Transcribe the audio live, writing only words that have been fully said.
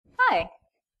Hi.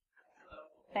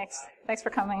 Thanks for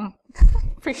coming.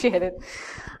 Appreciate it.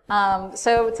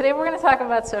 So today we're going to talk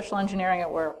about social engineering at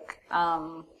work.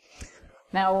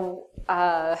 Now,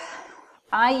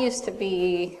 I used to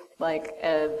be like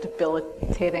a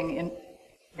debilitating,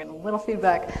 getting a little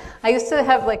feedback. I used to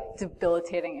have like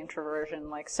debilitating introversion,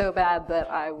 like so bad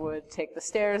that I would take the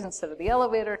stairs instead of the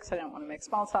elevator because I didn't want to make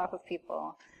small talk with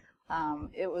people.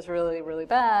 It was really, really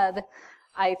bad.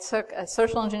 I took a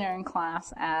social engineering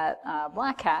class at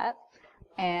Black Hat,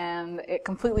 and it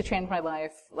completely changed my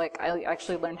life. Like, I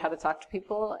actually learned how to talk to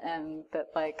people, and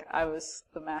that, like, I was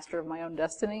the master of my own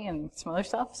destiny and some other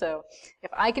stuff. So if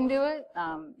I can do it,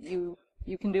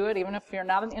 you can do it. Even if you're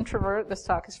not an introvert, this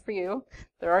talk is for you.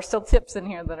 There are still tips in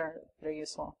here that are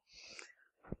useful.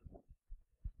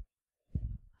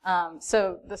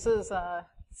 So this is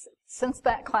since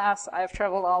that class, I've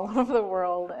traveled all over the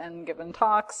world and given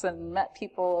talks and met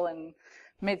people and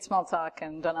made small talk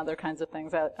and done other kinds of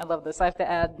things. I love this. I have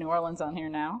to add New Orleans on here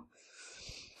now.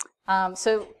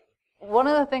 So one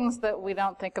of the things that we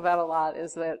don't think about a lot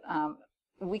is that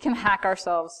we can hack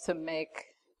ourselves to make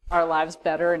our lives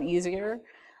better and easier,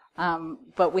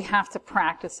 but we have to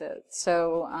practice it.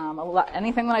 So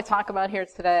anything that I talk about here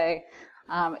today,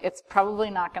 it's probably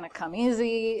not going to come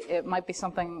easy. It might be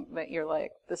something that you're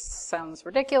like, this sounds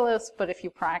ridiculous, but if you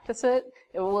practice it,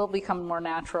 it will become more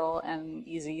natural and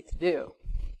easy to do.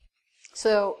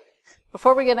 So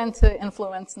before we get into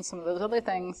influence and some of those other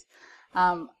things,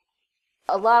 a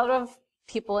lot of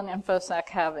people in InfoSec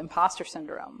have imposter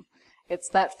syndrome. It's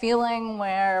that feeling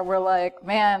where we're like,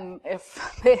 man, if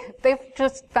they've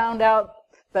just found out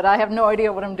that I have no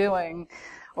idea what I'm doing,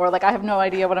 or like I have no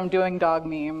idea what I'm doing dog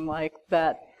meme, like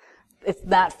that, it's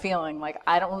that feeling, like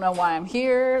I don't know why I'm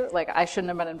here, like I shouldn't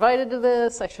have been invited to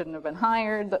this, I shouldn't have been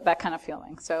hired, that kind of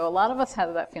feeling. So a lot of us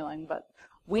have that feeling, but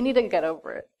we need to get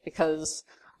over it because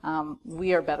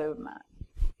we are better than that.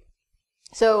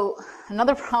 So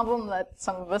another problem that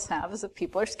some of us have is that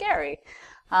people are scary.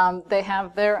 They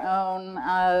have their own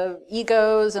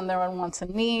egos and their own wants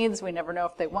and needs. We never know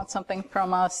if they want something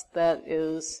from us that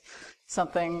is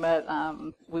something that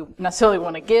we necessarily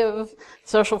want to give.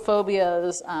 Social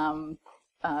phobias,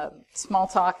 small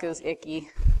talk is icky,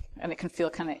 and it can feel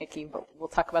kind of icky, but we'll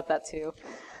talk about that too.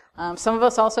 Some of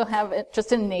us also have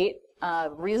just innate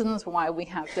reasons why we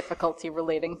have difficulty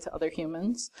relating to other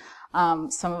humans.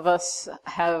 Some of us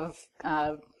have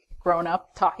grown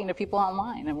up talking to people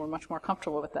online, and we're much more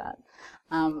comfortable with that.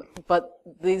 But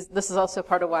this is also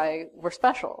part of why we're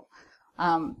special.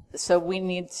 So we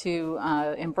need to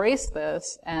embrace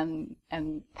this and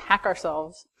hack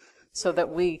ourselves so that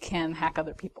we can hack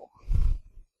other people.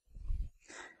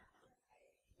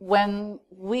 When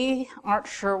we aren't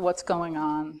sure what's going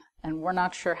on and we're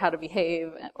not sure how to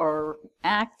behave or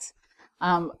act,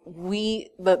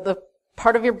 the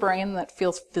part of your brain that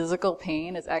feels physical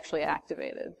pain is actually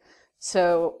activated.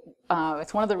 So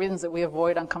it's one of the reasons that we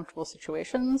avoid uncomfortable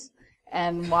situations,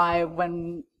 and why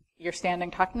when you're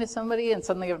standing talking to somebody and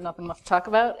suddenly you have nothing left to talk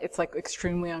about, it's like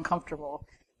extremely uncomfortable.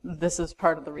 This is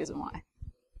part of the reason why.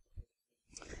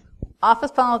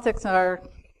 Office politics are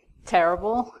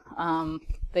terrible. But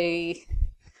they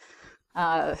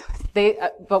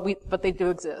do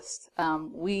exist.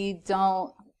 We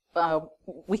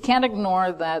can't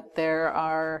ignore that there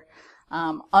are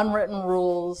unwritten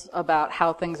rules about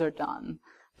how things are done.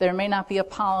 There may not be a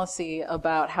policy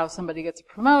about how somebody gets a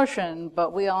promotion,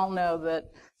 but we all know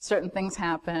that certain things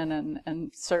happen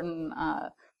and certain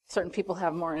people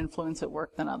have more influence at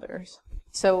work than others.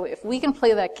 So if we can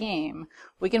play that game,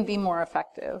 we can be more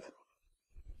effective.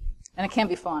 And it can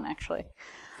be fun, actually.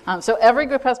 So every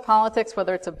group has politics,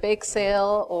 whether it's a bake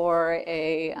sale or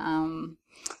a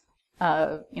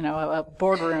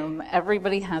boardroom.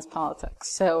 Everybody has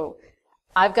politics. So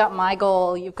I've got my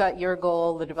goal, you've got your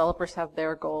goal, the developers have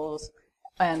their goals,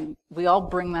 and we all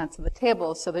bring that to the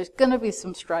table. So there's going to be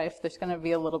some strife. There's going to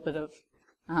be a little bit of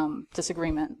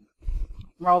disagreement.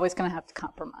 We're always going to have to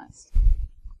compromise.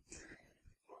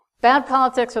 Bad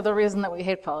politics are the reason that we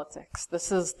hate politics.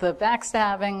 This is the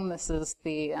backstabbing. This is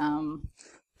the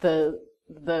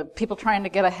people trying to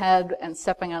get ahead and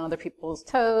stepping on other people's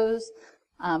toes.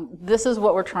 This is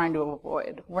what we're trying to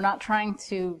avoid. We're not trying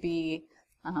to be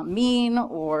mean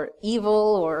or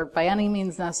evil or by any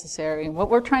means necessary. What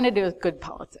we're trying to do is good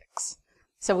politics.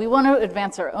 So we want to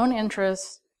advance our own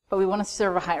interests, but we want to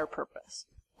serve a higher purpose.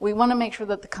 We want to make sure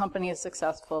that the company is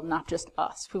successful, not just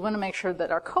us. We want to make sure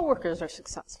that our coworkers are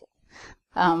successful.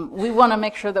 We want to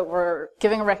make sure that we're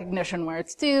giving recognition where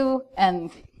it's due,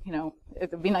 and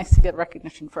it would be nice to get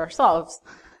recognition for ourselves.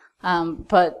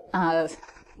 But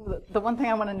the one thing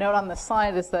I want to note on this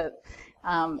slide is that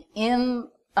in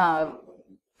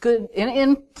good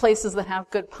in places that have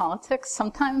good politics,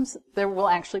 sometimes there will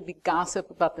actually be gossip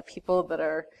about the people that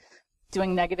are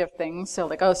doing negative things. So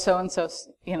like, oh, so-and-so,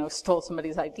 stole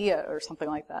somebody's idea or something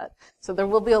like that. So there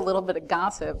will be a little bit of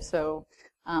gossip. So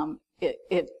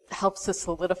it helps to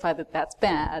solidify that that's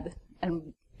bad,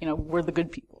 and we're the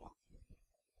good people.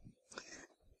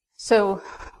 So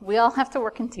we all have to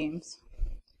work in teams,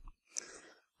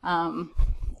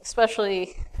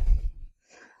 especially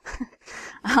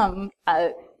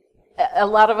a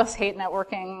lot of us hate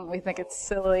networking. We think it's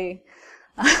silly.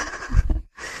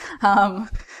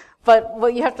 But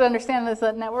what you have to understand is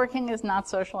that networking is not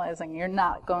socializing. You're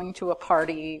not going to a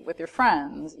party with your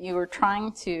friends. You are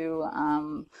trying to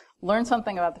learn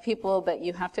something about the people that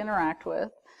you have to interact with.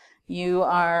 You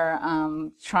are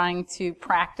trying to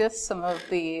practice some of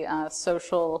the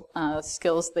social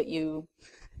skills that you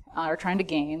are trying to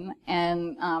gain.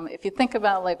 And if you think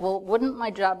about, like, well, wouldn't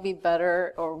my job be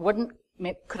better, or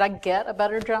could I get a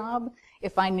better job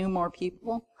if I knew more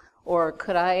people? Or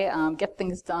could I get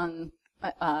things done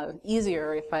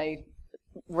easier if I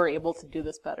were able to do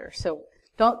this better? So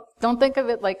don't think of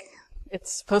it like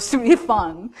it's supposed to be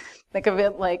fun. Think of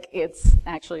it like it's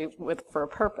actually for a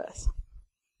purpose.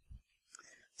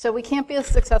 So we can't be a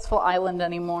successful island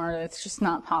anymore. It's just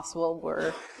not possible.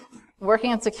 We're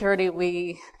working in security.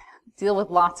 We deal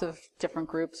with lots of different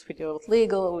groups. We deal with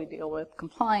legal, we deal with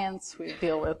compliance, we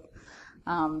deal with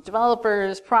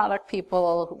developers, product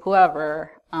people,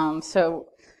 whoever.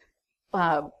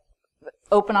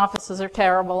 Open offices are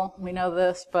terrible. We know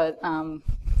this, but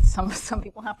some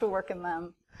people have to work in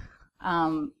them.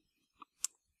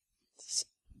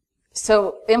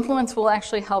 So influence will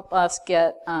actually help us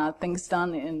get things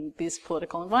done in these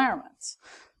political environments.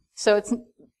 So it's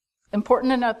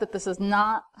important to note that this is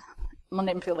not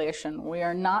manipulation. We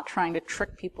are not trying to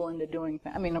trick people into doing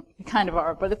things. I mean, we kind of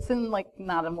are, but it's in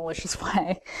not a malicious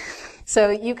way. So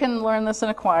you can learn this and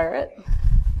acquire it.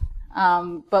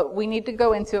 But we need to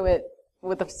go into it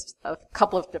with a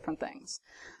couple of different things.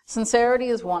 Sincerity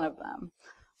is one of them.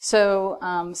 So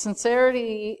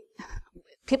sincerity,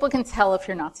 people can tell if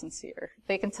you're not sincere.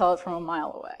 They can tell it from a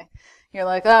mile away. You're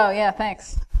like, oh yeah,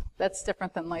 thanks. That's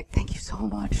different than like, thank you so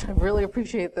much. I really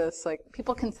appreciate this. Like,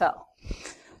 people can tell.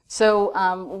 So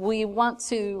we want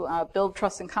to build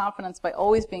trust and confidence by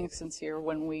always being sincere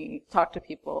when we talk to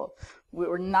people.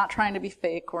 We're not trying to be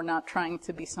fake. We're not trying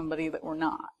to be somebody that we're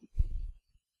not.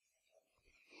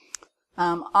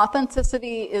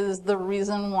 Authenticity is the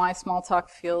reason why small talk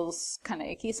feels kind of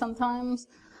icky sometimes,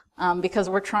 because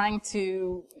we're trying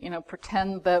to,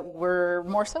 pretend that we're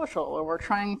more social, or we're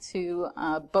trying to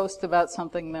boast about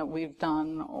something that we've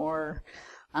done, or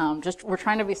we're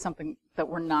trying to be something that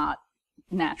we're not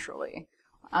naturally.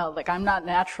 I'm not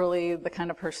naturally the kind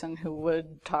of person who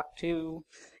would talk to,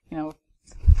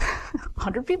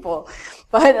 100 people,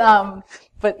 but I'm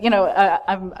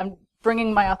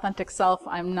bringing my authentic self.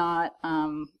 I'm not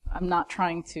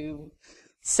trying to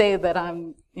say that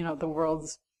I'm, the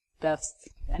world's best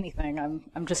anything.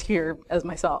 I'm just here as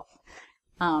myself.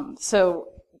 So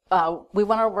we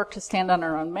want our work to stand on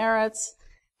our own merits,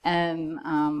 and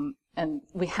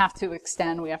we have to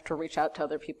extend. We have to reach out to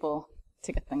other people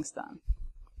to get things done.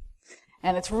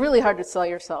 And it's really hard to sell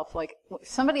yourself. Like, if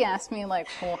somebody asks me,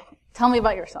 well, tell me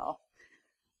about yourself.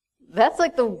 That's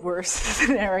the worst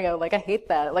scenario. I hate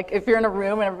that. If you're in a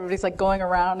room and everybody's going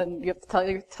around and you have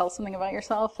to tell something about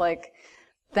yourself,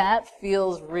 that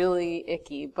feels really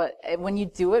icky. But when you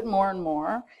do it more and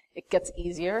more, it gets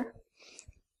easier.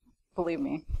 Believe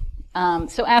me.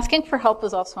 So asking for help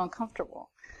is also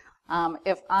uncomfortable.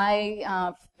 If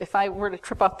I were to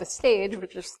trip off the stage,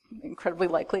 which is incredibly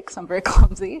likely because I'm very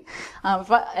clumsy,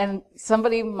 and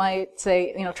somebody might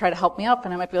say, try to help me up,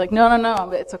 and I might be like,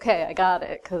 no, it's okay, I got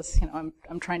it, because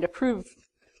I'm trying to prove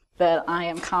that I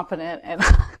am competent and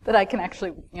that I can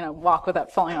actually walk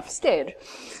without falling off the stage.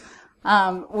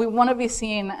 We want to be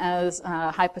seen as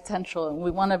high potential, and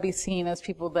we want to be seen as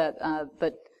people that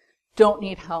don't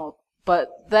need help, but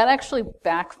that actually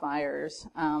backfires.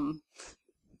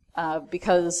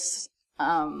 Because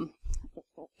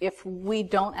if we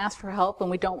don't ask for help and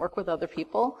we don't work with other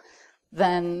people,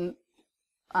 then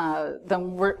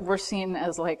we're seen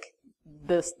as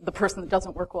the person that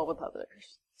doesn't work well with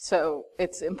others. So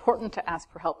it's important to ask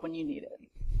for help when you need it.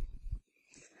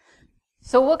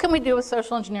 So what can we do with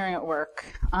social engineering at work?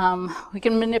 We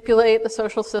can manipulate the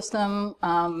social system.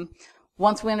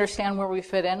 Once we understand where we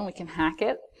fit in, we can hack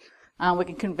it. We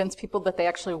can convince people that they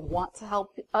actually want to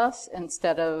help us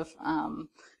instead of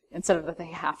that they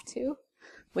have to.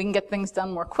 We can get things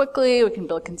done more quickly, we can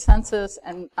build consensus,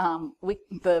 and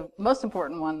the most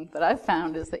important one that I've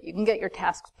found is that you can get your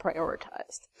tasks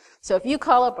prioritized. So if you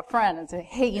call up a friend and say,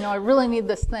 hey, I really need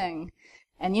this thing,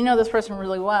 and you know this person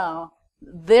really well,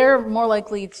 they're more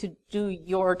likely to do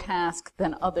your task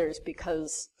than others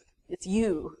because it's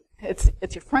you. It's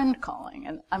your friend calling,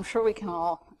 and I'm sure we can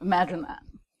all imagine that.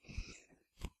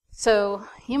 So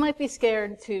you might be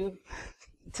scared to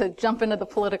jump into the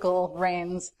political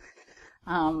reins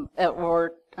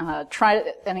or try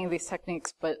any of these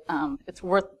techniques, but it's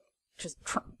worth just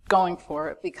going for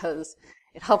it because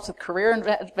it helps with career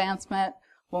advancement.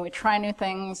 When we try new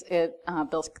things, it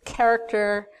builds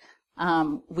character.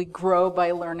 We grow by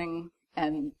learning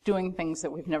and doing things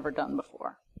that we've never done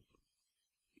before.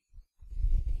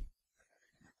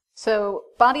 So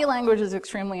body language is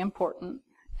extremely important,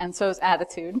 and so is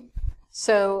attitude.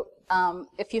 So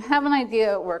if you have an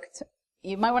idea at work,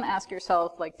 you might want to ask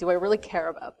yourself, like, do I really care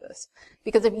about this?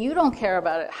 Because if you don't care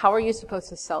about it, how are you supposed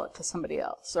to sell it to somebody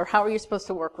else? Or how are you supposed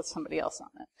to work with somebody else on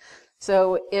it?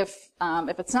 So if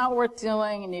it's not worth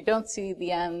doing and you don't see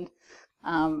the end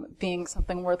being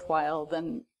something worthwhile,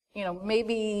 then,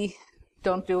 maybe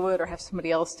don't do it or have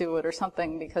somebody else do it or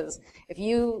something, because if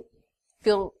you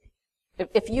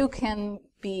can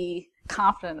be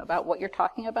confident about what you're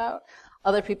talking about,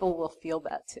 other people will feel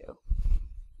that too.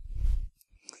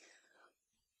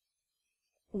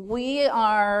 We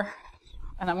are,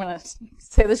 and I'm going to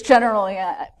say this generally,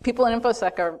 people in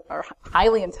InfoSec are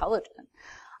highly intelligent,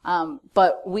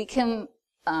 but we can,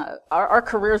 our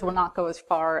careers will not go as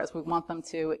far as we want them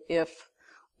to if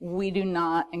we do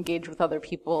not engage with other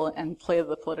people and play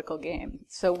the political game.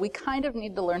 So we kind of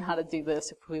need to learn how to do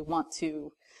this if we want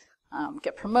to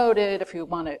get promoted, if we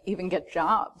want to even get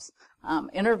jobs.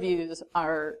 Interviews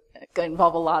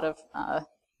involve a lot of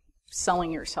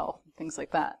selling yourself, things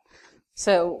like that.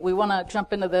 So we want to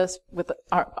jump into this with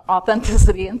our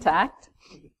authenticity intact.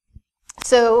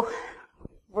 So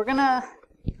we're gonna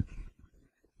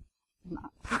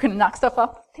knock stuff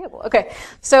off the table. Okay,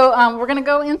 so we're gonna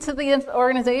go into the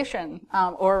organization,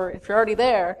 or if you're already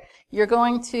there, you're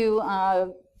going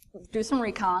to do some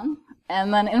recon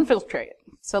and then infiltrate.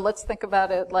 So let's think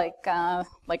about it like an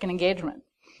engagement.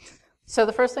 So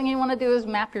the first thing you want to do is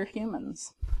map your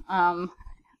humans.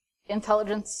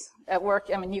 Intelligence at work,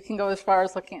 you can go as far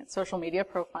as looking at social media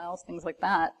profiles, things like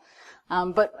that.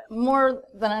 But more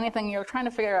than anything, you're trying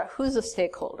to figure out who's a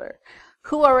stakeholder,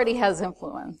 who already has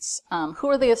influence, who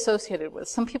are they associated with.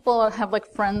 Some people have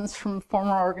friends from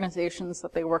former organizations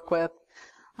that they work with.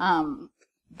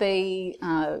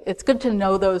 It's good to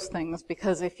know those things,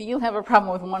 because if you have a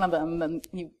problem with one of them, then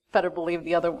you better believe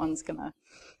the other one's gonna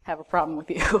have a problem with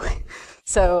you.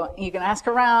 So you can ask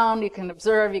around, you can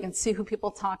observe, you can see who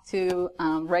people talk to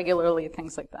regularly,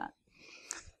 things like that.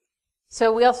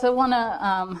 So we also want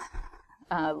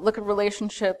to look at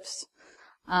relationships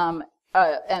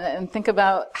and think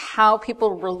about how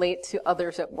people relate to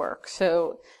others at work.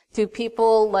 So do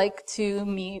people like to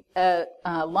meet at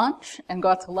lunch and go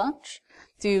out to lunch?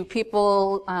 Do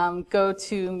people go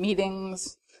to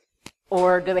meetings,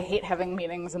 or do they hate having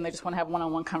meetings and they just want to have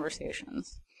one-on-one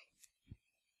conversations?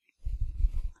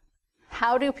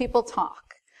 How do people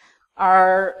talk?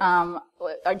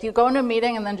 Do you go into a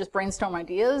meeting and then just brainstorm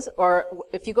ideas? Or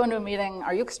if you go into a meeting,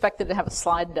 are you expected to have a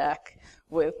slide deck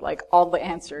with all the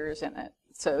answers in it?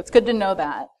 So it's good to know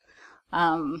that.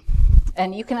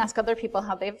 And you can ask other people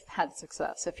how they've had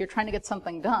success. If you're trying to get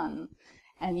something done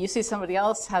and you see somebody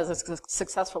else has a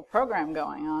successful program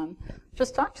going on,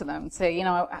 just talk to them and say,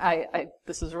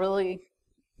 this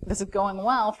is going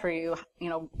well for you.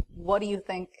 What do you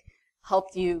think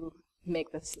helped you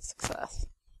make this a success?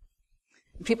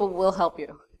 And people will help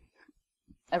you.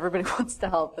 Everybody wants to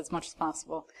help as much as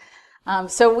possible.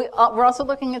 So we're also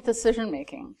looking at decision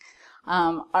making.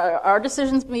 Are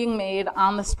decisions being made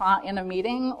on the spot in a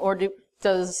meeting, or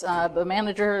does the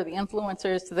manager or the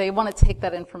influencers, do they want to take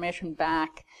that information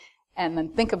back and then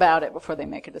think about it before they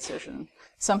make a decision?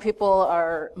 Some people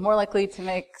are more likely to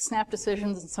make snap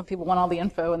decisions, and some people want all the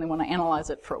info and they want to analyze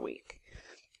it for a week.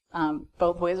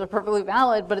 Both ways are perfectly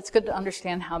valid, but it's good to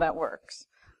understand how that works.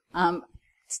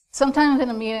 Sometimes in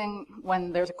a meeting,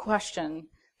 when there's a question,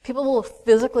 people will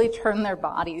physically turn their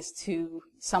bodies to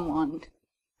someone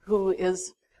who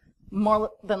is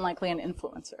more than likely an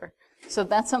influencer. So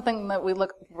that's something that we're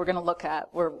going to look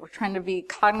at. We're trying to be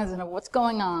cognizant of what's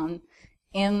going on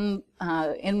in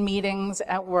meetings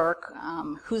at work,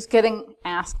 who's getting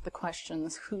asked the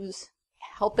questions, who's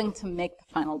helping to make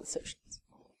the final decisions.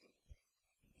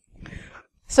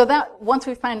 So that once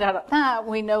we find out that,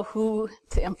 we know who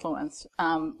to influence.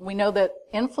 We know that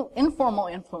informal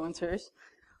influencers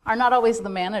are not always the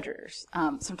managers.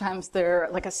 Sometimes they're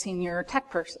like a senior tech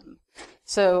person.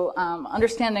 So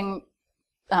understanding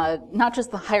not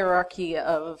just the hierarchy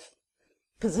of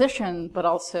position, but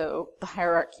also the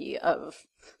hierarchy of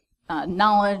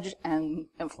knowledge and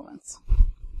influence.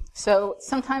 So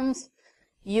sometimes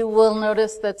you will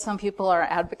notice that some people are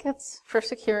advocates for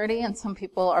security and some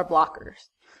people are blockers.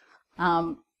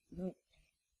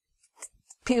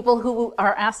 People who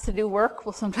are asked to do work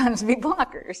will sometimes be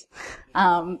blockers.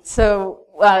 So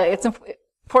it's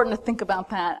important to think about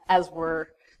that as we're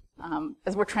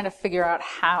trying to figure out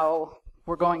how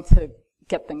we're going to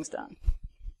get things done.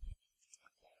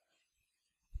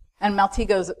 And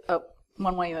Maltigo's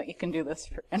one way that you can do this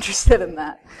if you're interested in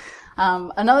that.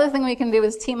 Another thing we can do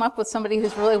is team up with somebody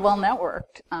who's really well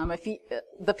networked.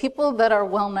 The people that are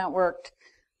well networked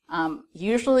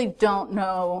usually don't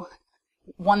know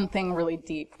one thing really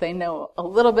deep. They know a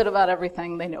little bit about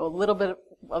everything. They know a little bit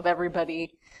of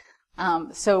everybody.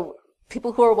 So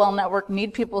people who are well networked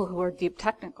need people who are deep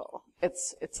technical.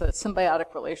 It's a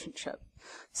symbiotic relationship.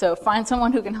 So find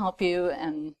someone who can help you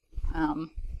and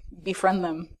befriend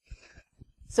them.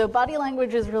 So body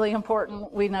language is really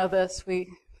important. We know this. We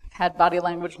had body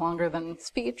language longer than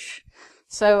speech.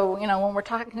 So, when we're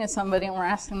talking to somebody and we're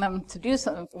asking them to do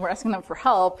something, we're asking them for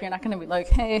help, you're not going to be like,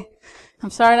 hey, I'm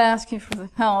sorry to ask you for the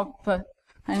help, but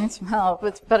I need some help.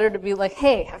 It's better to be like,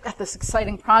 hey, I've got this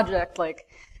exciting project. Like,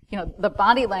 the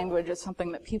body language is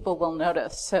something that people will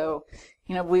notice. So,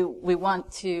 we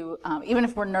want to, even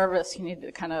if we're nervous, you need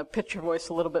to kind of pitch your voice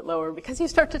a little bit lower because you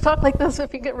start to talk like this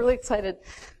if you get really excited.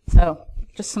 So,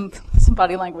 just some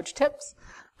body language tips.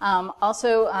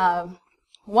 Also,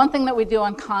 one thing that we do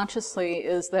unconsciously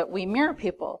is that we mirror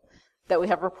people that we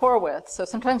have rapport with. So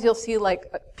sometimes you'll see like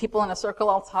people in a circle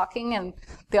all talking and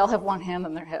they all have one hand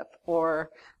on their hip.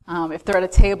 Or if they're at a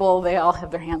table, they all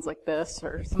have their hands like this,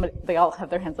 or they all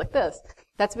have their hands like this.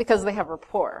 That's because they have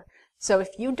rapport. So if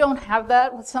you don't have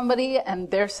that with somebody and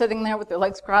they're sitting there with their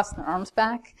legs crossed and their arms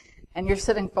back and you're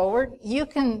sitting forward, you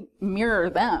can mirror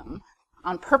them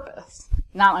on purpose,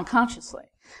 not unconsciously.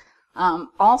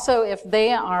 Also, if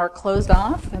they are closed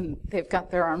off and they've got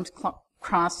their arms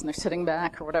crossed and they're sitting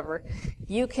back or whatever,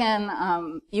 you can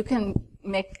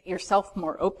make yourself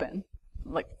more open,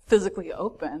 like physically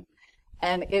open,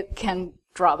 and it can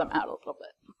draw them out a little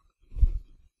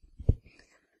bit.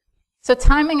 So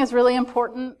timing is really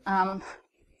important.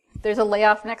 There's a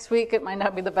layoff next week. It might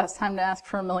not be the best time to ask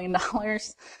for $1 million.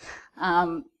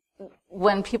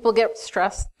 When people get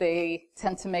stressed, they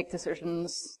tend to make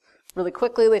decisions really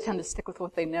quickly. They tend to stick with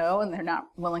what they know, and they're not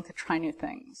willing to try new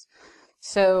things.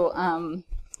 So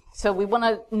we want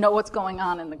to know what's going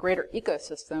on in the greater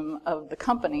ecosystem of the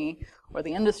company or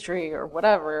the industry or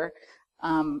whatever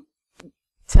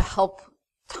to help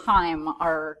time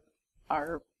our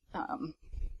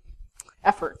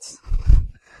efforts.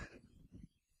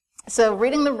 So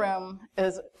reading the room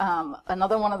is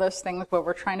another one of those things where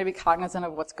we're trying to be cognizant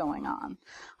of what's going on.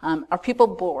 Are people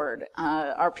bored?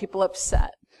 Are people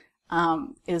upset?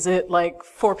 Is it like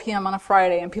 4 p.m. on a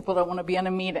Friday and people don't want to be in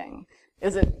a meeting?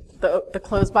 Is it the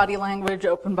closed body language,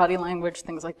 open body language,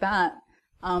 things like that?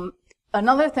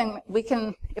 Another thing,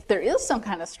 if there is some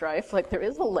kind of strife, like there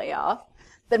is a layoff,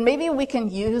 then maybe we can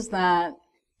use that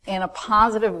in a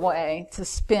positive way to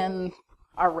spin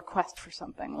our request for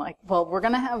something. Like, well, we're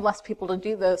going to have less people to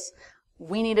do this.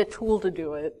 We need a tool to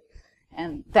do it.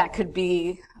 And that could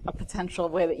be a potential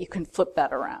way that you can flip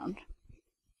that around.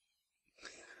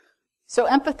 So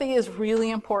empathy is really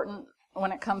important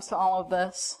when it comes to all of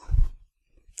this.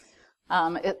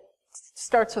 It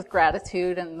starts with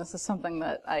gratitude, and this is something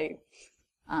that I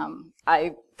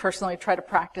personally try to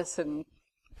practice in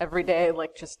every day,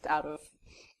 like just out of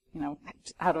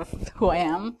who I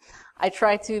am. I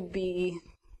try to be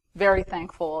very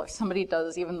thankful. If somebody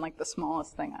does even like the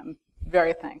smallest thing, I'm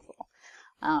very thankful.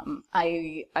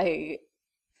 I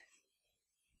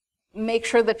make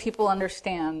sure that people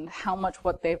understand how much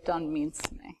what they've done means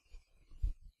to me.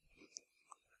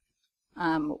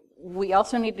 We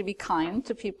also need to be kind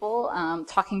to people.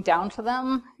 Talking down to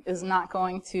them is not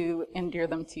going to endear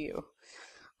them to you.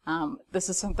 This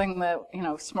is something that,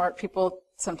 smart people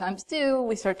sometimes do.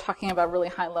 We start talking about really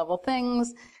high-level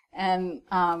things,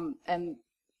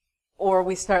 or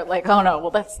we start like, oh no, well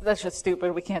that's just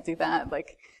stupid. We can't do that.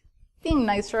 Like, being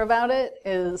nicer about it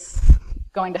is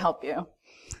going to help you.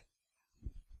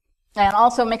 And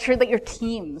also make sure that your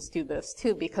teams do this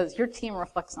too, because your team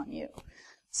reflects on you.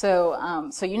 So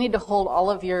you need to hold all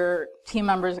of your team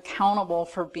members accountable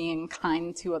for being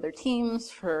kind to other teams,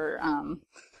 for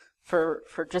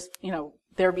just,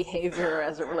 their behavior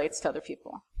as it relates to other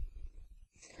people.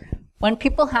 When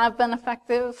people have been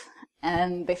effective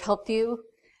and they've helped you.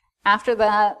 After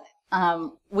that,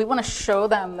 we want to show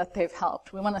them that they've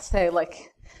helped. We want to say,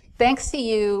 like, thanks to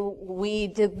you, we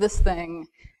did this thing,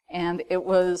 and it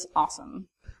was awesome.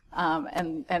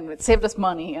 And it saved us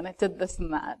money, and it did this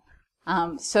and that.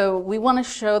 So we want to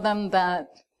show them that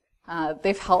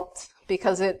they've helped,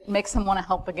 because it makes them want to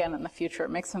help again in the future.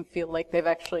 It makes them feel like they've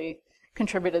actually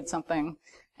contributed something.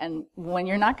 And when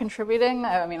you're not contributing,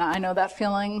 I mean, I know that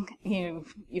feeling. You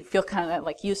feel kind of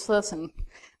like useless, and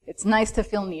it's nice to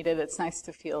feel needed. It's nice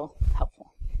to feel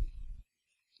helpful.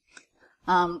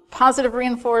 Positive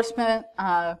reinforcement.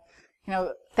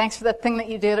 Thanks for that thing that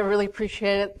you did. I really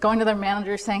appreciate it. Going to their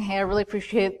manager saying, hey, I really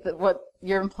appreciate what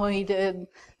your employee did.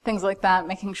 Things like that.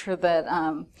 Making sure that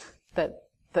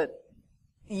that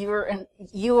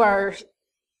you are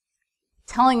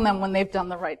telling them when they've done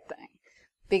the right thing,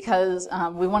 because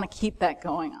we want to keep that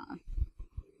going on.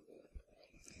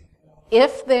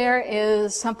 If there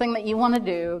is something that you want to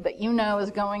do that you know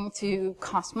is going to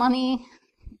cost money,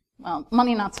 well,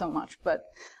 money not so much, but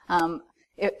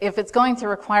if it's going to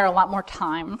require a lot more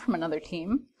time from another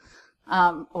team,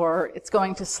 or it's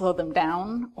going to slow them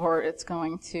down, or it's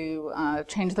going to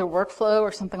change their workflow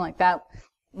or something like that,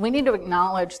 we need to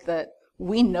acknowledge that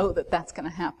we know that that's going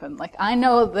to happen. Like, I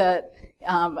know that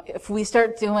if we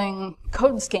start doing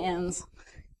code scans,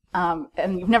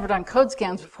 and you've never done code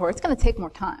scans before, it's going to take more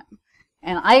time.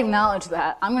 And I acknowledge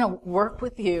that. I'm going to work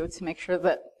with you to make sure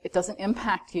that it doesn't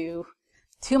impact you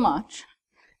too much,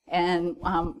 and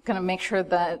I'm going to make sure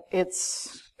that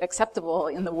it's acceptable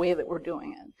in the way that we're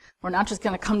doing it. We're not just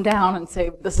going to come down and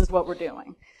say, this is what we're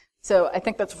doing. So I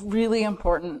think that's really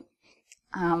important.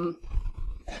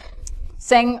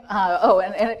 Saying,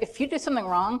 and if you do something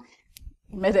wrong,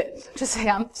 admit it. Just say,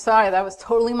 I'm sorry, that was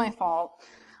totally my fault.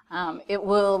 It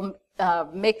will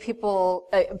make people,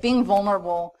 being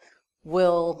vulnerable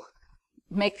will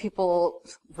make people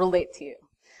relate to you.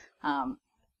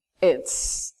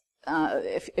 If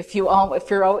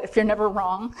you're never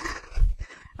wrong,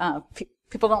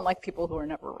 people don't like people who are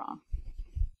never wrong.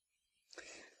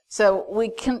 So we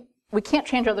can't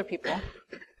change other people.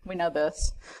 We know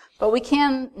this, but we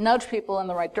can nudge people in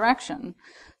the right direction.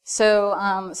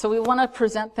 So we want to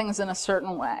present things in a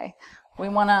certain way. We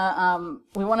want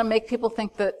to make people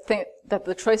think that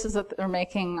the choices that they're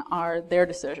making are their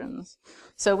decisions.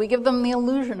 So we give them the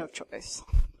illusion of choice.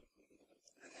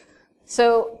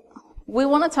 So we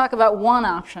want to talk about one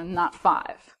option, not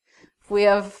five. If we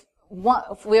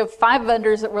have 5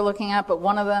 vendors that we're looking at, but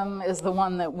one of them is the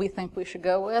one that we think we should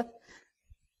go with,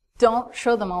 don't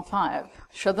show them all 5.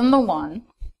 Show them the one,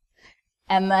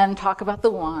 and then talk about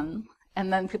the one,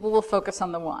 and then people will focus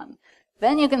on the one.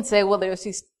 Then you can say, well, there's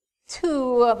these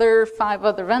 5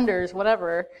 other vendors,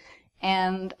 whatever,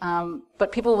 and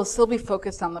but people will still be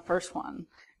focused on the first one.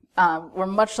 We're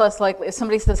much less likely, if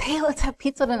somebody says, hey, let's have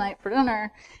pizza tonight for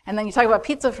dinner, and then you talk about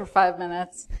pizza for 5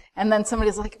 minutes, and then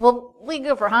somebody's like, well, we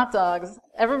go for hot dogs.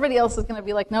 Everybody else is going to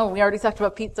be like, no, we already talked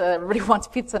about pizza. Everybody wants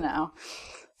pizza now.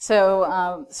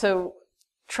 So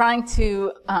trying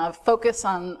to focus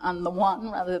on the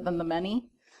one rather than the many.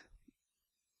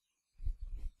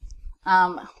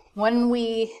 When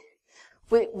we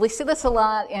see this a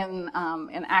lot in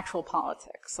actual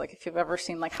politics, like if you've ever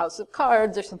seen like House of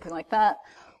Cards or something like that,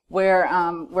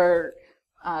 where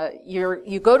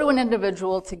you go to an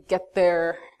individual to get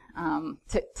their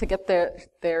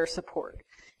support.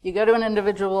 You go to an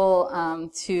individual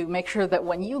to make sure that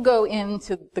when you go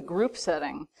into the group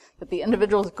setting, that the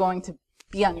individual is going to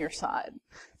be on your side.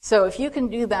 So if you can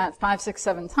do that 5, 6,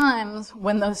 7 times,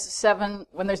 when there's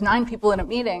 9 people in a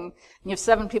meeting and you have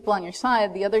 7 people on your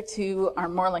side, the other 2 are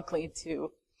more likely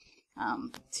to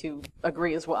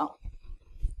agree as well.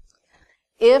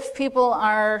 If people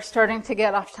are starting to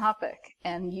get off topic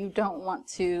and you don't want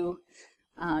to,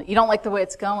 you don't like the way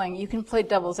it's going, you can play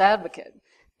devil's advocate.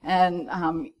 And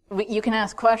you can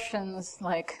ask questions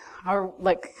like,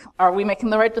 are we making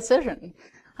the right decision?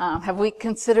 Have we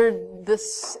considered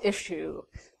this issue?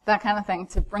 That kind of thing,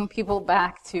 to bring people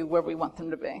back to where we want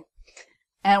them to be.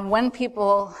 And when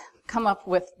people come up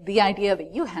with the idea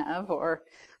that you have or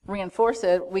reinforce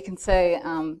it, we can say,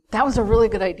 that was a really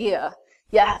good idea.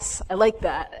 Yes, I like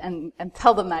that. And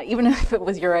tell them that, even if it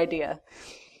was your idea.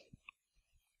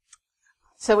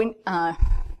 So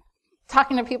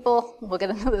talking to people, we'll get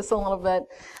into this a little bit.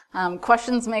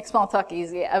 Questions make small talk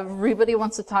easy. Everybody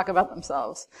wants to talk about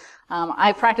themselves.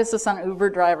 I practiced this on Uber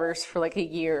drivers for like a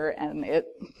year, and it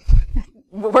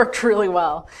worked really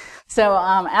well. So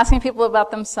asking people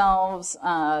about themselves,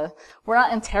 we're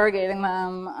not interrogating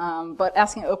them, but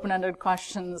asking open-ended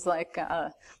questions like,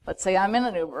 let's say I'm in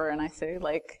an Uber, and I say,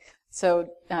 like, So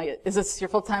is this your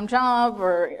full-time job,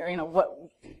 or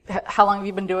how long have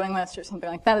you been doing this, or something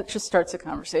like that? It just starts a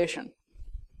conversation.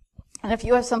 And if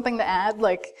you have something to add,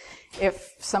 like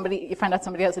if you find out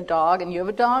somebody has a dog and you have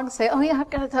a dog, say, oh yeah, I've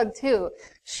got a dog too.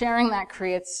 Sharing that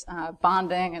creates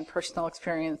bonding and personal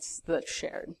experience that's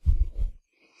shared.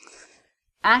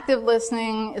 Active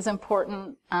listening is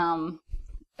important.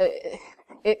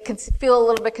 It can feel a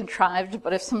little bit contrived,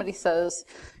 but if somebody says,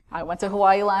 I went to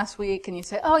Hawaii last week, and you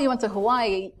say, oh, you went to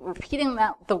Hawaii, repeating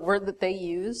the word that they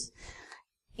use,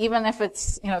 even if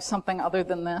it's, something other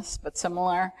than this, but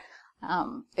similar,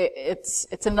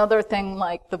 it's another thing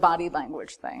like the body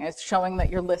language thing. It's showing that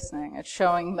you're listening. It's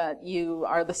showing that you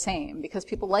are the same, because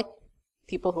people like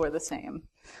people who are the same.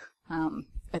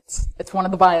 It's one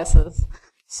of the biases.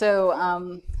 So,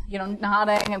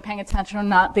 nodding and paying attention, or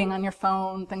not being on your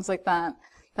phone, things like that.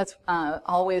 That's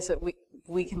all ways that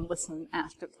we can listen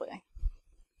actively.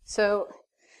 So,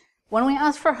 when we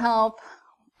ask for help,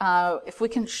 if we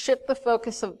can shift the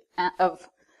focus of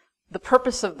the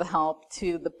purpose of the help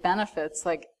to the benefits,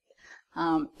 like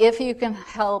if you can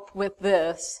help with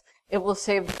this, it will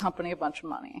save the company a bunch of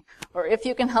money. Or if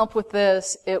you can help with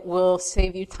this, it will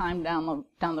save you time down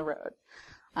the road.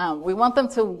 We want them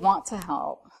to want to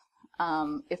help.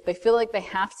 If they feel like they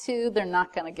have to, they're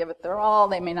not going to give it their all.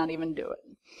 They may not even do it.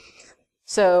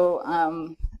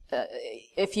 So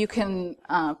if you can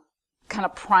kind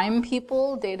of prime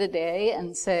people day to day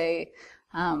and say,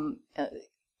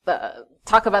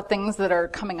 talk about things that are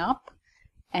coming up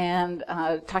and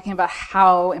talking about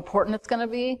how important it's going to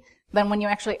be, then when you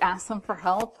actually ask them for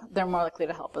help, they're more likely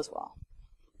to help as well.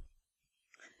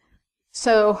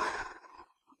 So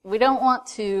we don't want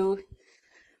to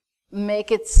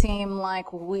make it seem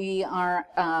like we are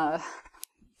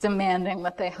demanding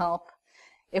that they help.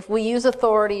 If we use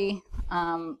authority,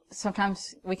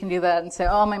 sometimes we can do that and say,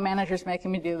 oh, my manager's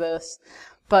making me do this.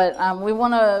 But we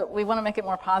want to make it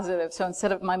more positive. So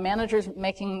instead of my manager's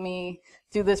making me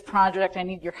do this project, I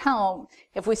need your help.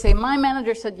 If we say, my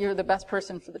manager said you're the best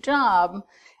person for the job,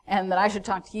 and that I should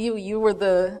talk to you, you're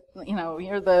the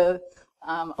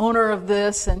owner of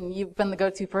this, and you've been the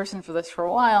go-to person for this for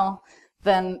a while,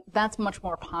 then that's a much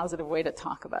more positive way to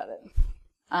talk about it.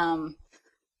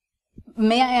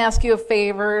 May I ask you a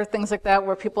favor? Things like that,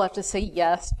 where people have to say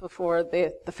yes before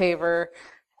the favor.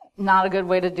 Not a good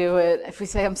way to do it. If we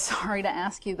say, I'm sorry to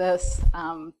ask you this,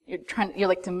 you're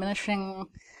like diminishing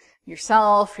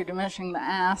yourself, you're diminishing the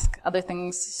ask, other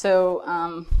things. So,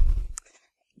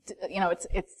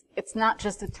 it's not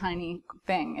just a tiny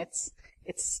thing.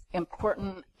 It's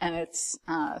important, and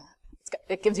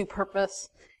it gives you purpose,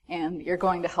 and you're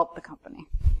going to help the company.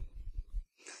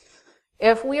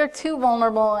 If we are too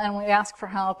vulnerable and we ask for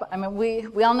help,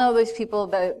 we all know those people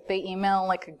that they email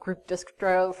like a group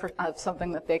distro for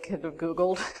something that they could have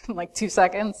Googled in like 2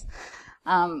 seconds.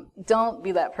 Don't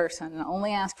be that person.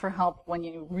 Only ask for help when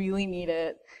you really need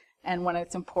it and when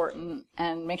it's important,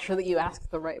 and make sure that you ask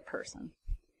the right person.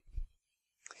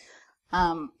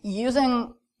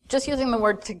 Just using the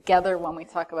word together when we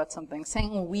talk about something,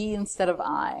 saying we instead of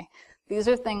I. These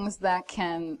are things that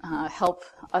can help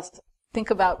us think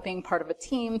about being part of a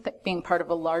team, being part of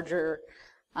a larger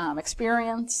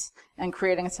experience, and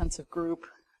creating a sense of group.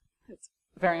 It's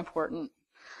very important.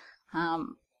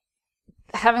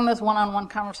 Having those one-on-one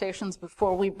conversations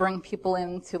before we bring people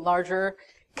into larger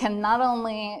can not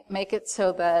only make it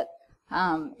so that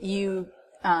you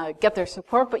get their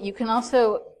support, but you can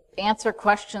also answer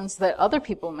questions that other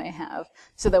people may have,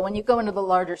 so that when you go into the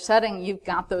larger setting, you've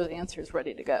got those answers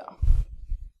ready to go.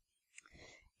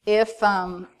 If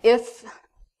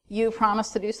you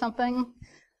promise to do something,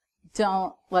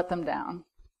 don't let them down,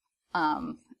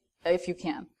 if you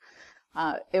can.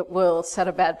 It will set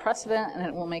a bad precedent, and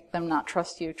it will make them not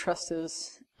trust you. Trust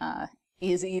is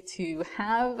easy to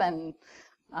have and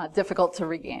difficult to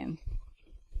regain.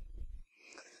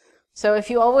 So if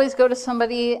you always go to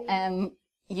somebody and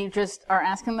you just are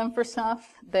asking them for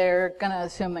stuff, they're going to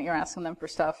assume that you're asking them for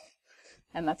stuff,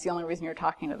 and that's the only reason you're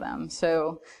talking to them.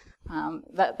 So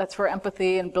that's where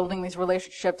empathy and building these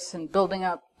relationships and building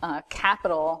up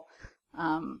capital,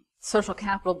 social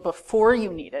capital before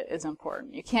you need it is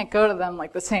important. You can't go to them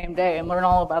like the same day and learn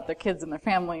all about their kids and their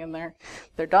family and their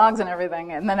dogs and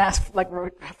everything, and then ask like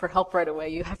for help right away.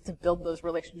 You have to build those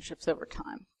relationships over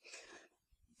time.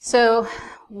 So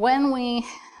when we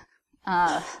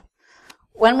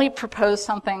propose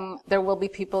something, there will be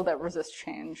people that resist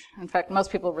change. In fact,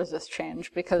 most people resist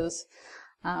change because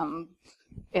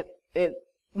it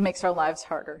makes our lives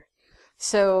harder.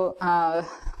 So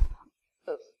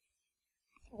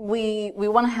we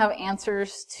want to have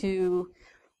answers to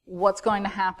what's going to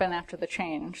happen after the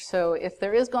change. So if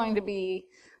there is going to be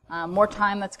more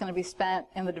time that's going to be spent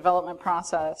in the development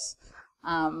process,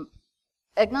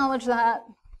 acknowledge that.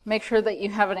 Make sure that you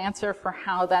have an answer for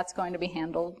how that's going to be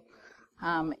handled.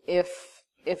 If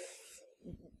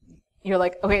you're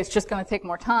like, okay, it's just going to take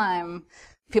more time,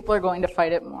 people are going to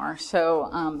fight it more.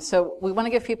 So we want to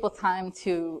give people time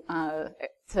to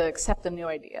accept a new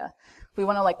idea. We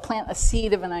want to like plant a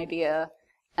seed of an idea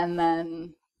and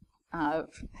then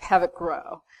have it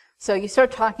grow. So you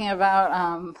start talking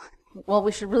about, well,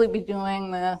 we should really be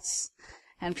doing this.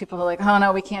 And people are like, oh,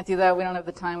 no, we can't do that. We don't have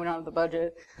the time. We don't have the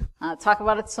budget. Talk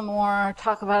about it some more.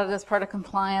 Talk about it as part of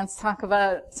compliance. Talk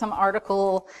about some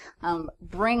article.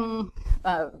 Bring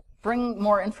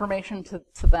more information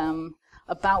to them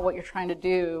about what you're trying to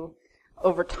do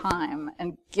over time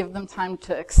and give them time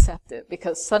to accept it.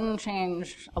 Because sudden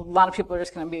change, a lot of people are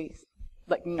just going to be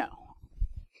like, no.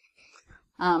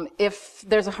 If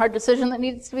there's a hard decision that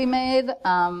needs to be made,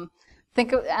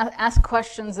 ask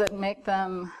questions that make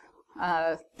them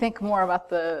think more about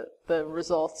the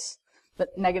results, the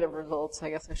negative results,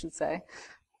 I guess I should say.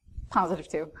 Positive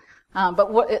too.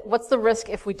 But what's the risk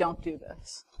if we don't do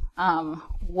this?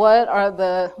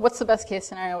 What's the best case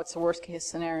scenario? What's the worst case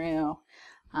scenario?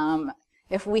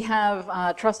 If we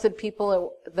have trusted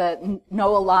people that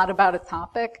know a lot about a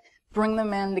topic, bring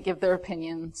them in to give their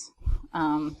opinions.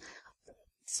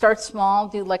 Start small,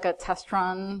 do like a test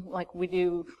run, like we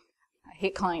do. I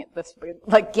hate calling it this, but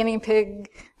like guinea pig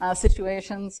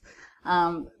situations.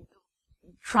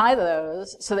 Try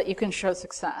those so that you can show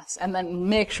success, and then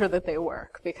make sure that they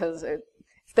work, because if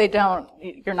they don't,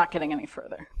 you're not getting any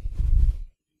further.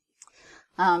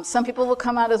 Some people will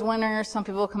come out as winners. Some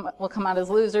people will come out as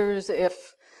losers.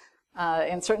 If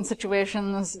in certain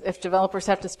situations, if developers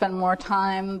have to spend more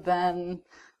time, then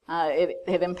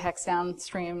it impacts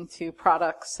downstream to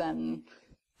products and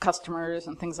customers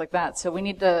and things like that. So we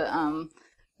need to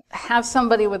have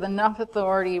somebody with enough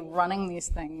authority running these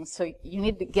things. So you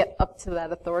need to get up to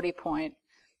that authority point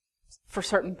for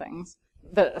certain things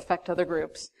that affect other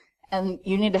groups. And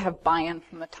you need to have buy-in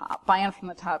from the top. Buy-in from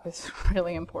the top is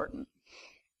really important.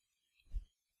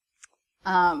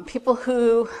 People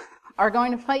who are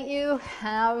going to fight you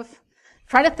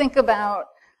try to think about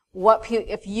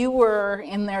if you were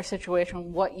in their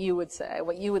situation, what you would say,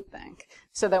 what you would think,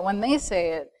 so that when they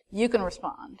say it, you can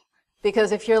respond.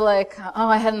 Because if you're like, oh,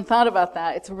 I hadn't thought about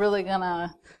that, it's really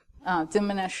gonna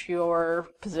diminish your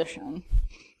position.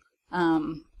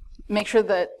 Make sure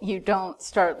that you don't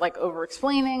start like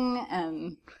over-explaining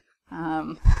and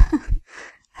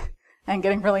and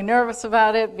getting really nervous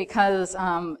about it, because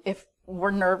if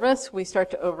we're nervous, we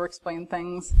start to over-explain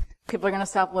things. People are gonna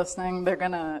stop listening. They're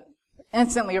gonna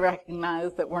instantly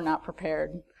recognize that we're not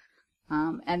prepared.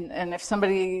 And if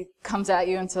somebody comes at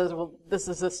you and says, well, this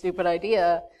is a stupid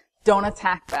idea, don't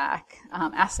attack back.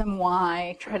 Ask them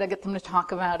why. Try to get them to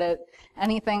talk about it.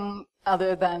 Anything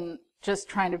other than just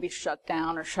trying to be shut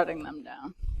down or shutting them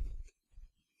down.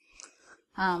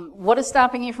 What is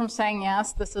stopping you from saying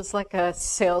yes? This is like a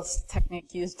sales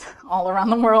technique used all around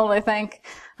the world, I think.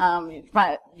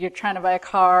 You're trying to buy a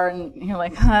car and you're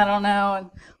like, I don't know. And,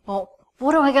 well,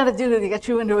 what do I got to do to get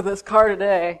you into this car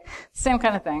today? Same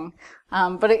kind of thing.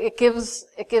 But it gives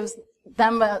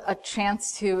them a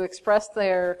chance to express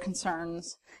their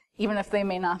concerns, even if they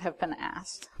may not have been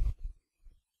asked.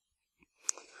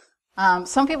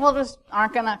 Some people just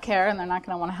aren't going to care and they're not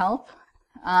going to want to help.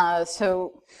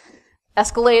 So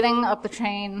escalating up the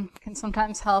chain can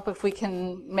sometimes help if we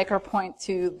can make our point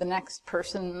to the next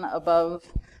person above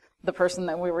the person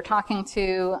that we were talking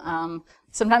to.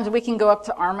 Sometimes we can go up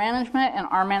to our management, and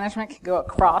our management can go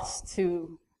across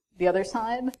to the other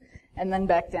side and then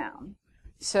back down.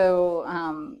 So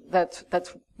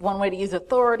that's one way to use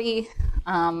authority.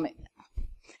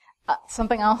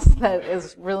 Something else that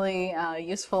is really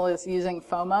useful is using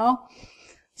FOMO.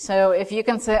 So if you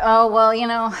can say, oh, well,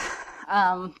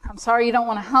 I'm sorry you don't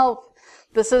want to help.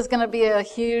 This is going to be a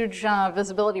huge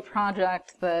visibility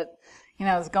project that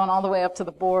is going all the way up to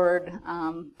the board.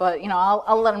 But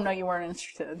I'll let them know you weren't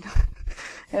interested.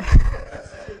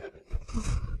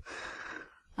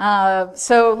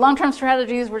 So long-term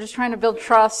strategies, we're just trying to build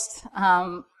trust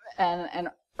and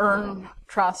earn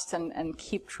trust and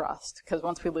keep trust, because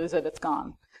once we lose it, it's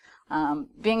gone.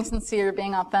 Being sincere,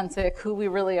 being authentic, who we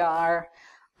really are,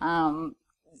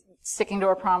 sticking to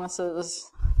our promises,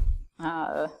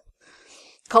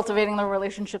 cultivating the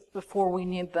relationships before we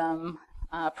need them,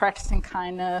 practicing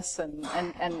kindness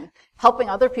and helping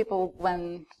other people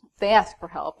when they ask for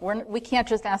help. We can't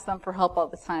just ask them for help all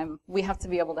the time. We have to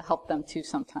be able to help them too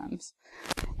sometimes.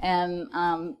 And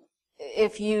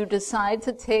if you decide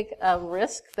to take a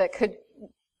risk that could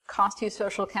cost you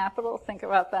social capital, think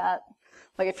about that.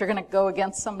 Like if you're going to go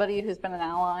against somebody who's been an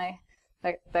ally,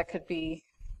 that could be,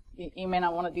 you may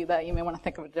not want to do that. You may want to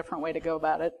think of a different way to go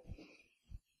about it.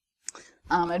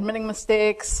 Admitting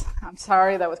mistakes. I'm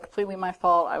sorry, that was completely my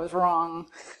fault. I was wrong.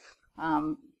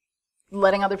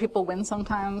 Letting other people win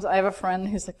sometimes. I have a friend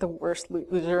who's like the worst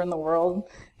loser in the world,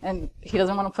 and he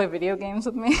doesn't want to play video games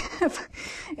with me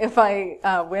if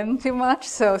I win too much.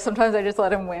 So sometimes I just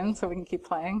let him win so we can keep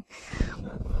playing.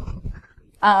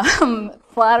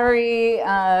 Flattery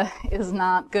is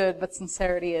not good, but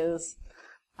sincerity is.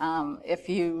 If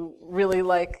you really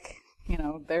like,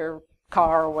 their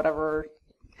car or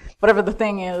whatever the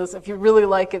thing is, if you really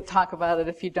like it, talk about it.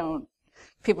 If you don't,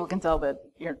 people can tell that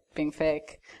you're being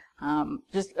fake.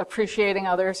 Just appreciating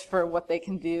others for what they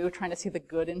can do, trying to see the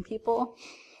good in people.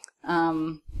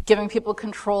 Giving people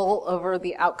control over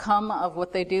the outcome of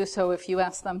what they do. So if you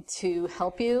ask them to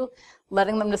help you,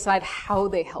 letting them decide how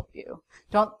they help you.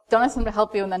 Don't ask them to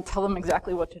help you and then tell them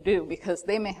exactly what to do, because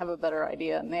they may have a better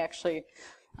idea and they actually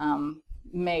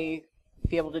may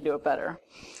be able to do it better.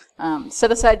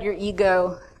 Set aside your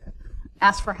ego.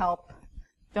 Ask for help.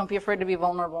 Don't be afraid to be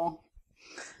vulnerable.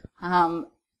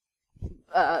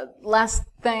 Last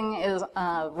thing is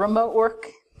remote work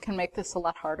can make this a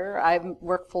lot harder. I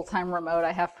work full-time remote.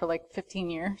 I have for like 15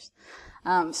 years.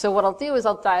 So what I'll do is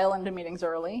I'll dial into meetings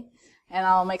early, and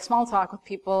I'll make small talk with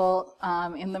people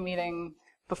in the meeting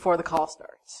before the call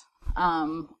starts.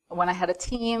 When I had a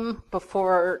team,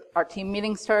 before our team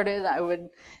meeting started, I would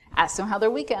ask them how their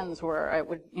weekends were. I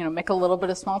would, make a little bit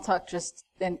of small talk just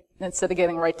instead of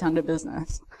getting right down to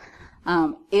business.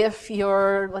 If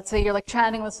let's say you're like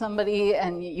chatting with somebody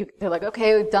and they're like,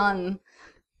 okay, done,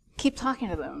 keep talking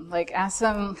to them. Like ask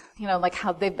them, like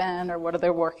how they've been or what are they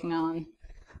working on.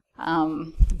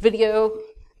 Video,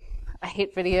 I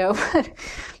hate video,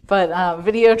 but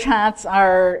video chats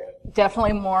are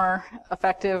definitely more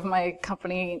effective. My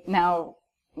company now,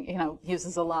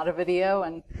 uses a lot of video,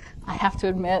 and I have to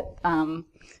admit,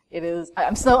 it is.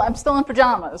 I'm still in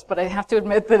pajamas, but I have to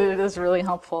admit that it is really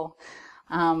helpful.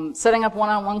 Setting up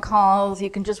one-on-one calls, you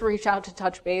can just reach out to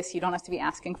touch base. You don't have to be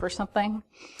asking for something.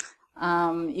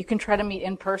 You can try to meet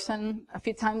in person a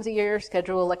few times a year,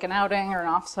 schedule like an outing or an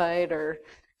offsite, or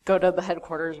go to the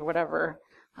headquarters or whatever.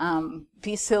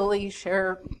 Be silly,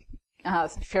 share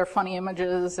funny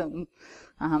images, and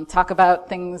talk about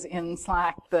things in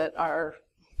Slack that are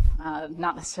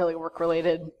not necessarily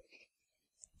work-related.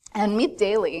 And meet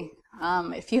daily.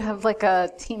 If you have like a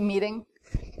team meeting,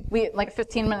 like a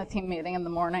 15-minute team meeting in the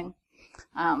morning,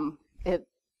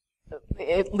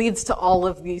 it leads to all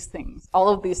of these things. All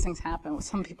of these things happen.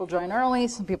 Some people join early,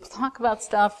 some people talk about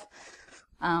stuff.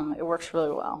 It works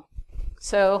really well.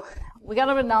 So we got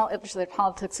to acknowledge that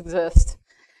politics exist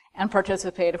and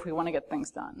participate if we want to get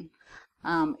things done.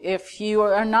 If you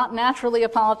are not naturally a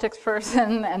politics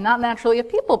person and not naturally a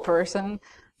people person,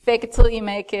 fake it till you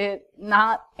make it,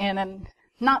 not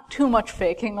too much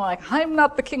faking, like, I'm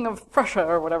not the king of Prussia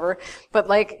or whatever, but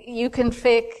like, you can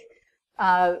fake,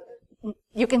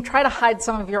 you can try to hide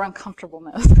some of your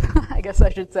uncomfortableness, I guess I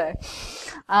should say.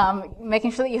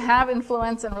 Making sure that you have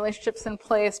influence and relationships in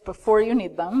place before you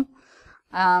need them.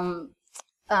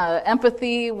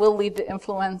 Empathy will lead to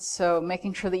influence, so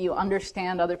making sure that you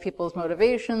understand other people's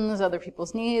motivations, other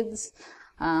people's needs,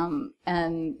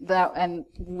 and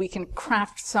we can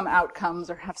craft some outcomes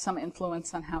or have some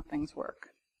influence on how things work.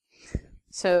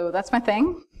 So that's my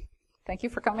thing. Thank you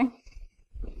for coming.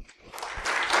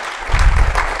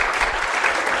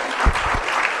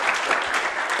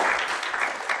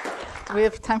 Do we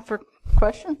have time for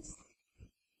questions?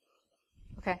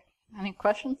 Okay. Any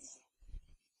questions?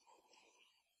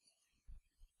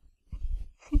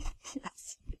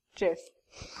 Yes, Jace.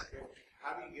 Okay.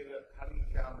 How do you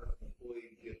counter an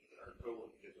employee or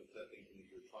coworker gets upset thinking that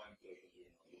you're trying social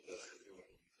engineering because they're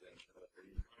doing things? Are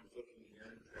you trying social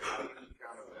engineering? How do you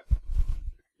counter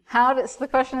that? So the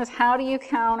question is, how do you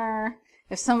counter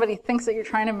if somebody thinks that you're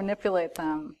trying to manipulate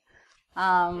them?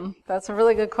 That's a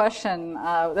really good question.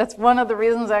 That's one of the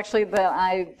reasons actually that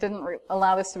I didn't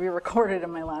allow this to be recorded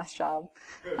in my last job.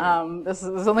 This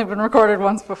has only been recorded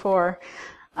once before.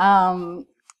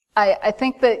 I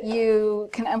think that you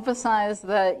can emphasize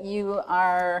that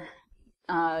you're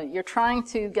trying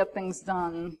to get things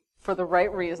done for the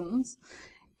right reasons,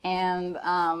 and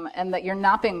that you're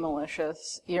not being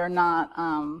malicious. You're not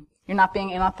being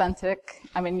inauthentic.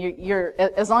 I mean, you're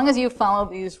as long as you follow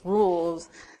these rules,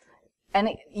 and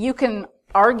you can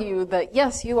argue that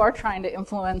yes, you are trying to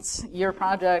influence your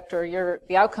project or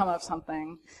the outcome of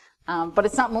something. But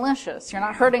it's not malicious. You're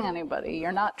not hurting anybody.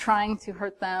 You're not trying to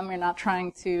hurt them. You're not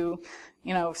trying to,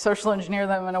 social engineer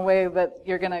them in a way that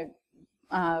you're going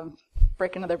to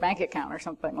break into their bank account or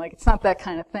something. Like, it's not that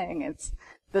kind of thing.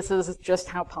 This is just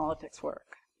how politics work.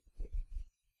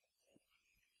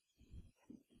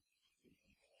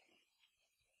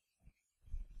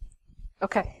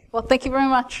 Okay. Well, thank you very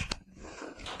much.